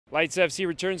Lights FC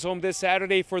returns home this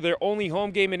Saturday for their only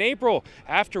home game in April.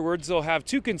 Afterwards, they'll have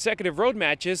 2 consecutive road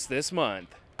matches this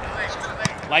month.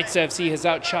 Lights FC has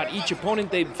outshot each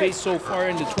opponent they've faced so far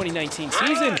in the 2019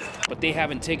 season, but they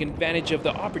haven't taken advantage of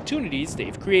the opportunities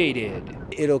they've created.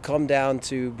 It'll come down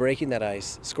to breaking that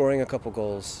ice, scoring a couple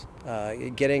goals,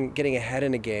 getting ahead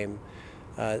in a game,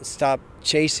 stop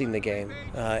chasing the game,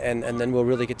 and then we'll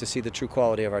really get to see the true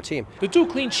quality of our team. The 2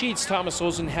 clean sheets Thomas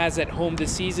Olsen has at home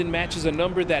this season matches a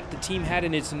number that the team had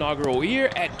in its inaugural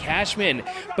year at Cashman.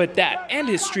 But that and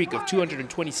his streak of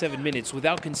 227 minutes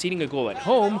without conceding a goal at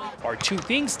home are 2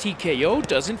 things TKO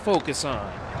doesn't focus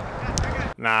on.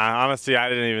 Nah, honestly, I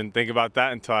didn't even think about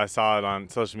that until I saw it on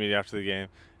social media after the game.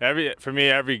 For me,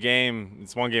 every game,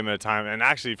 it's 1 game at a time, and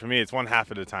actually for me, it's 1 half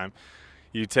at a time.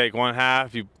 You take 1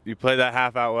 half, you play that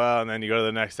half out well, and then you go to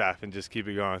the next half and just keep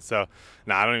it going. So,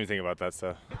 I don't even think about that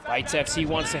stuff. Lights FC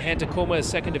wants to hand Tacoma a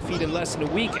second defeat in less than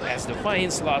a week as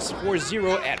Defiance lost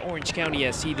 4-0 at Orange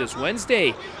County SC this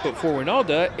Wednesday. But for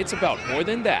Ronaldo, it's about more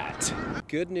than that.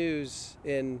 Good news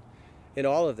in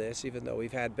all of this, even though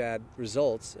we've had bad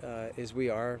results, is we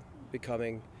are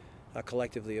becoming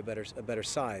collectively a better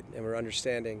side, and we're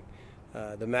understanding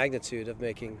the magnitude of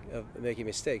making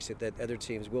mistakes, that other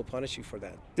teams will punish you for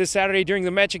that. This Saturday during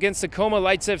the match against Tacoma,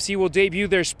 Lights FC will debut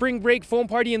their spring break foam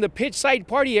party in the pitch side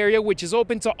party area, which is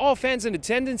open to all fans in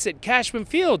attendance at Cashman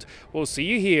Field. We'll see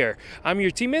you here. I'm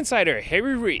your team insider,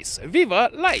 Harry Ruiz. Viva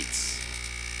Lights!